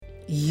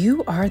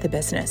You are the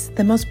business.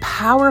 The most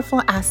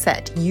powerful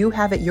asset you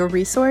have at your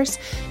resource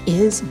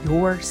is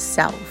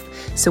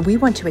yourself. So we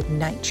want to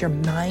ignite your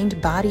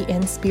mind, body,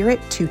 and spirit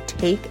to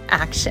take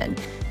action.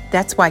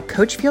 That's why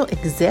Coach Fuel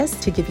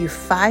exists, to give you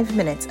 5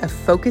 minutes of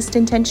focused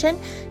intention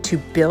to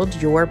build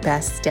your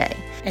best day.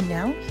 And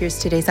now, here's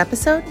today's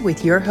episode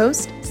with your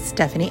host,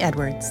 Stephanie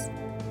Edwards.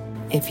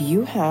 If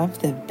you have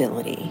the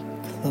ability,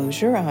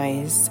 close your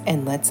eyes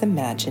and let's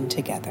imagine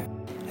together.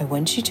 I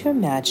want you to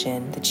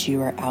imagine that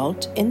you are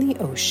out in the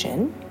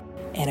ocean,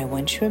 and I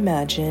want you to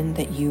imagine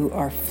that you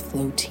are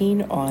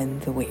floating on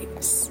the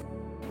waves.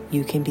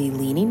 You can be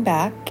leaning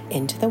back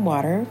into the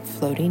water,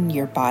 floating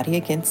your body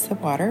against the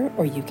water,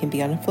 or you can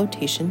be on a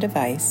flotation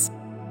device.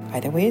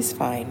 Either way is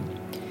fine.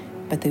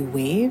 But the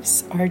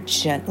waves are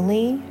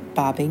gently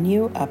bobbing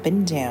you up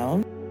and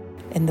down,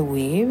 and the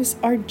waves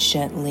are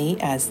gently,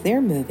 as they're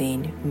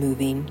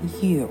moving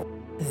you.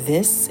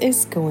 This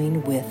is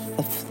going with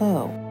the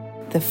flow.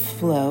 The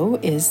flow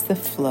is the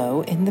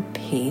flow and the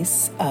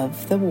pace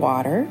of the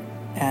water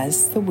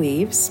as the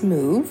waves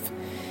move.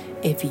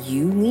 If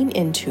you lean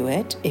into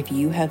it, if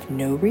you have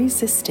no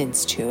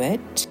resistance to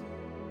it,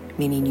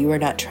 meaning you are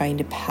not trying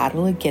to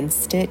paddle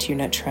against it, you're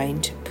not trying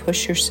to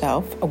push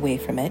yourself away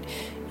from it,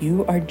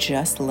 you are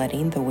just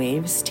letting the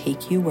waves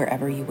take you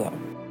wherever you will.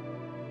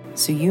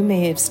 So you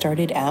may have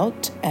started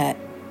out at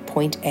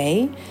point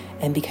A,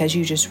 and because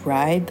you just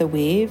ride the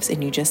waves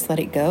and you just let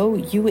it go,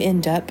 you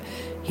end up,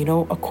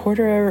 a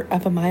quarter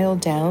of a mile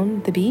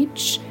down the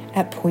beach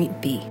at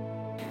point B.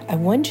 I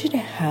want you to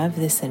have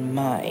this in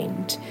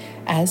mind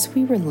as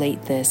we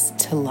relate this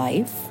to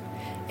life,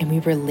 and we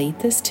relate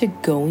this to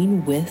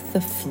going with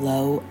the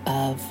flow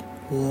of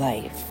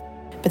life.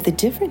 But the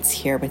difference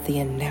here with the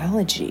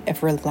analogy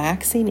of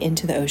relaxing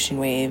into the ocean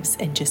waves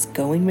and just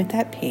going with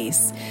that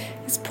pace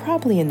is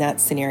probably in that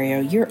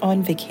scenario, you're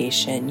on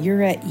vacation,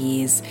 you're at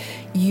ease,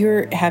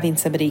 you're having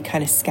somebody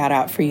kind of scout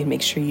out for you and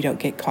make sure you don't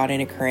get caught in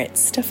a current,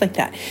 stuff like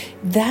that.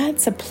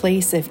 That's a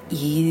place of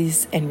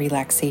ease and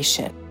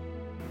relaxation.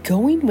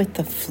 Going with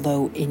the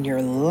flow in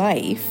your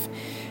life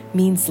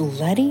means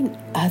letting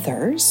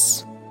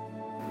others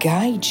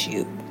guide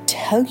you,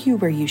 tell you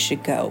where you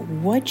should go,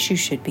 what you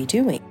should be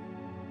doing.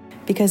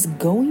 Because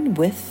going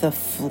with the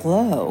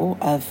flow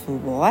of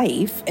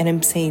life, and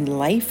I'm saying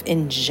life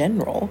in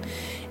general,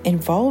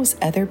 involves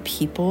other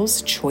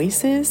people's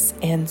choices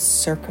and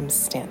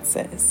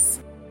circumstances.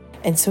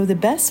 And so the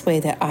best way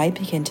that I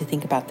begin to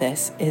think about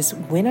this is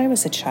when I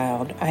was a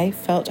child, I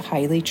felt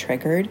highly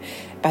triggered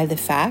by the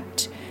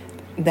fact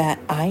that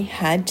I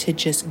had to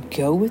just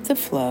go with the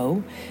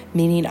flow,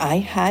 meaning I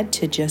had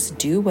to just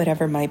do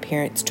whatever my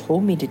parents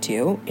told me to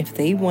do. If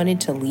they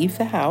wanted to leave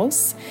the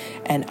house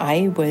and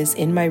I was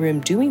in my room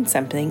doing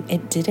something,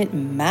 it didn't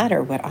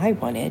matter what I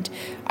wanted.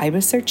 I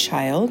was their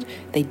child.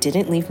 They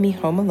didn't leave me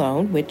home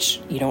alone, which,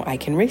 I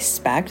can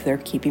respect. They're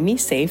keeping me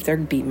safe. They're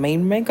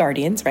being my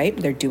guardians, right?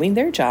 They're doing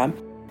their job.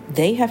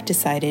 They have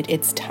decided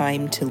it's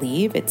time to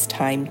leave. It's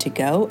time to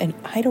go. And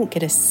I don't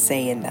get a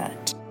say in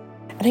that.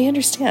 And I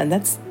understand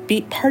that's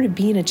part of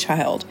being a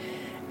child.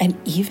 And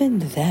even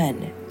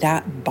then,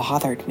 that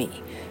bothered me.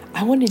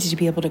 I wanted to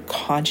be able to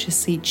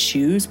consciously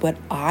choose what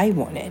I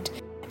wanted.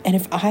 And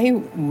if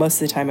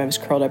most of the time I was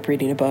curled up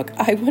reading a book,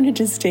 I wanted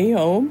to stay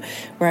home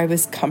where I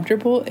was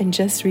comfortable and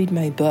just read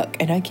my book.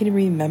 And I can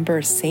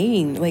remember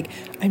saying,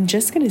 I'm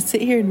just going to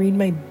sit here and read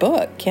my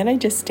book. Can't I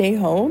just stay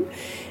home?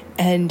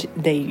 And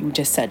they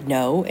just said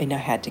no, and I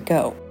had to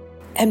go.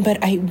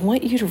 But I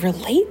want you to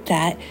relate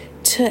that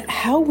to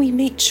how we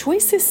make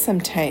choices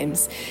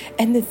sometimes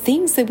and the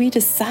things that we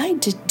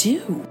decide to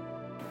do.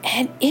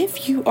 And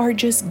if you are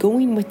just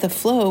going with the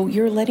flow,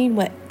 you're letting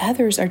what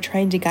others are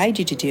trying to guide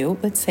you to do.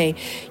 Let's say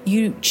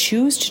you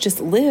choose to just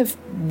live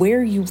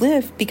where you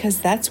live because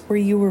that's where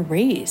you were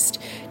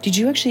raised. Did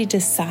you actually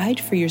decide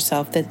for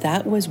yourself that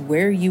that was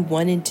where you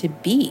wanted to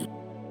be?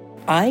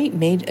 I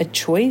made a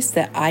choice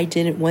that I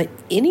didn't want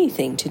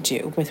anything to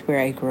do with where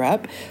I grew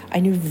up. I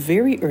knew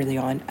very early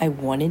on I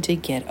wanted to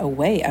get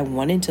away. I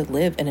wanted to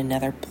live in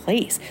another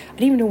place. I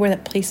didn't even know where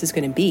that place was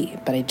going to be,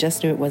 but I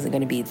just knew it wasn't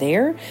going to be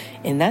there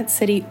in that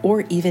city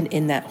or even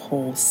in that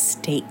whole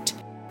state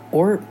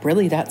or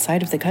really that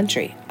side of the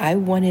country. I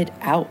wanted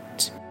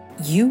out.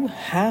 You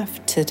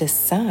have to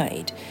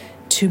decide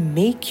to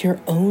make your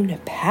own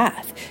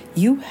path.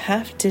 You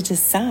have to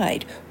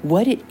decide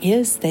what it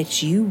is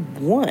that you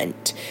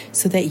want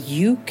so that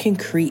you can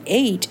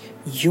create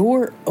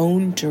your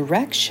own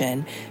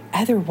direction.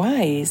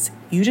 Otherwise,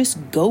 you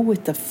just go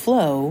with the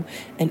flow,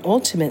 and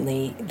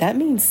ultimately, that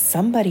means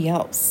somebody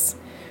else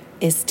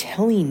is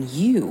telling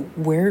you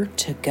where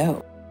to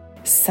go.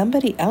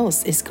 Somebody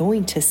else is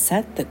going to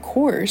set the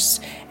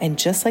course, and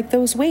just like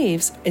those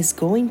waves, is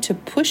going to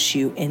push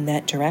you in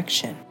that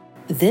direction.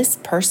 This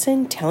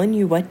person telling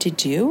you what to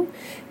do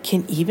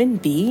can even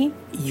be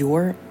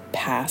your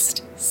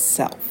past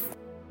self.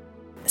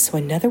 So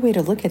another way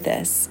to look at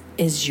this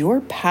is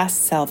your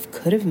past self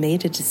could have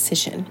made a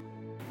decision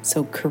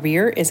So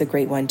career is a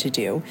great one to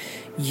do.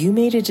 You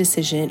made a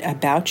decision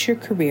about your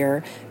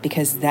career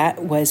because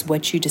that was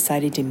what you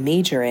decided to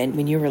major in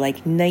when you were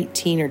like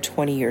 19 or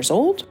 20 years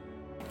old.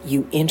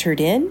 You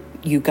entered in,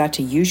 you got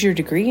to use your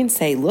degree and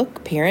say,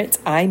 look, parents,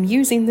 I'm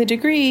using the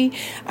degree.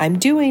 I'm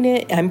doing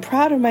it. I'm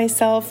proud of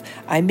myself.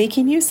 I'm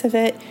making use of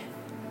it.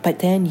 But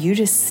then you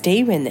just stay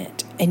in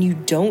it and you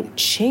don't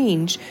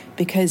change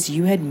because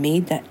you had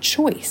made that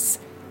choice.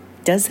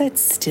 Does that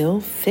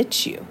still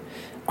fit you?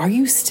 Are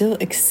you still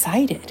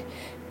excited?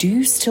 Do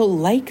you still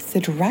like the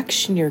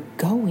direction you're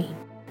going?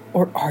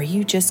 Or are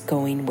you just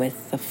going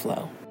with the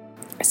flow?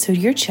 So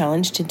your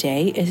challenge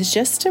today is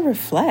just to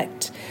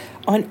reflect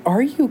on,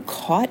 are you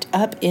caught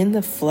up in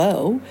the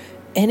flow?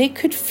 And it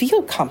could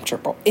feel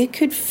comfortable. It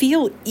could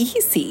feel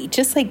easy,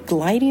 just like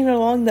gliding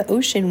along the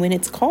ocean when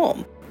it's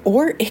calm.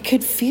 Or it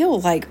could feel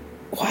like,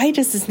 why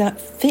does this not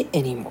fit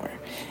anymore?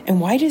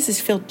 And why does this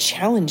feel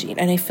challenging?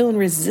 And I feel in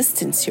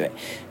resistance to it.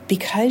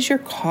 Because you're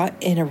caught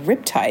in a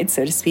riptide,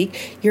 so to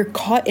speak, you're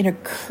caught in a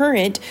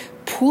current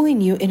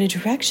pulling you in a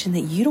direction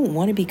that you don't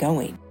want to be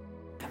going.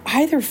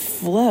 Either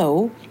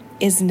flow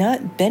is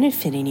not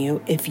benefiting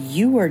you if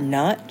you are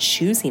not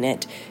choosing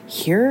it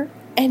here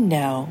and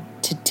now,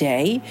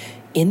 today,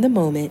 in the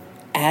moment,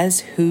 as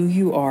who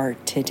you are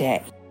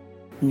today.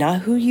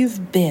 Not who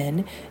you've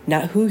been,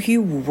 not who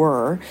you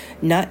were,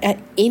 not at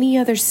any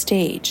other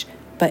stage,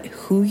 but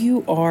who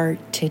you are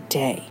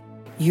today.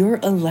 You're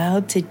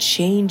allowed to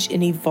change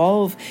and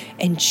evolve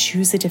and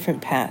choose a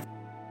different path.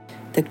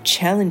 The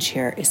challenge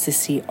here is to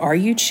see, are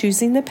you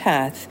choosing the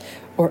path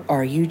or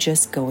are you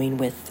just going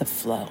with the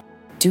flow?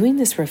 Doing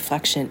this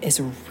reflection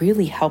is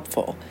really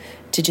helpful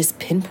to just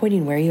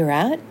pinpointing where you're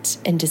at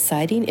and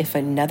deciding if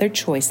another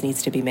choice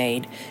needs to be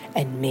made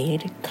and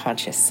made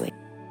consciously.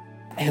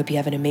 I hope you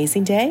have an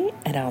amazing day,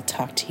 and I'll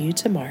talk to you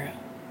tomorrow.